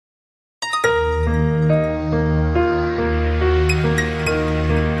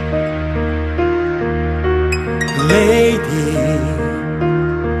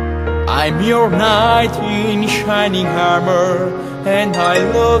I'm your knight in shining armor, and I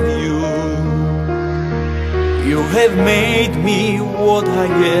love you. You have made me what I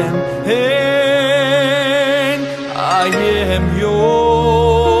am, and I am yours.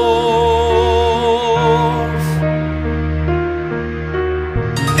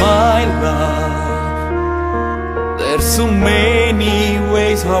 My love, there's so many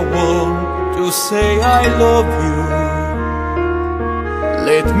ways I want to say I love you.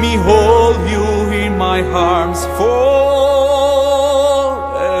 Let me hold you in my arms forevermore.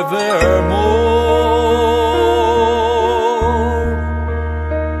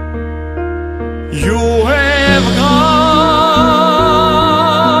 You have gone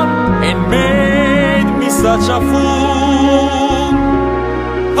and made me such a fool.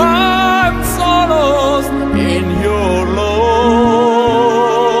 I'm so lost in your love,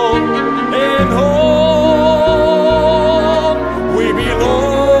 and home we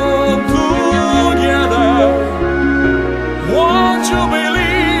belong together. Won't you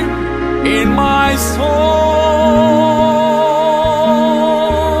believe in my song?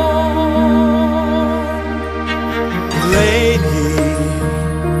 Lady,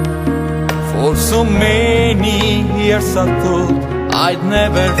 for so many years I thought I'd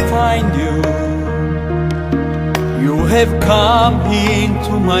never find you. You have come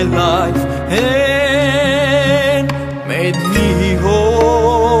into my life and made me whole.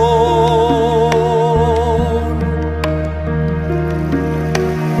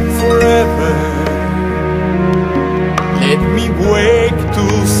 Forever, let me wake to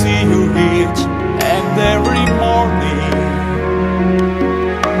see you each and every morning.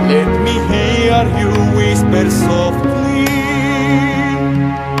 Let me hear you whisper softly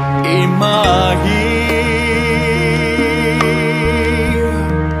in my ear.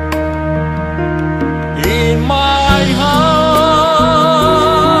 In my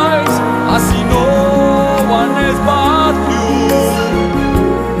eyes, I see no one else but you.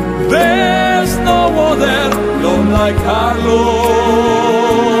 There's no other love like our love.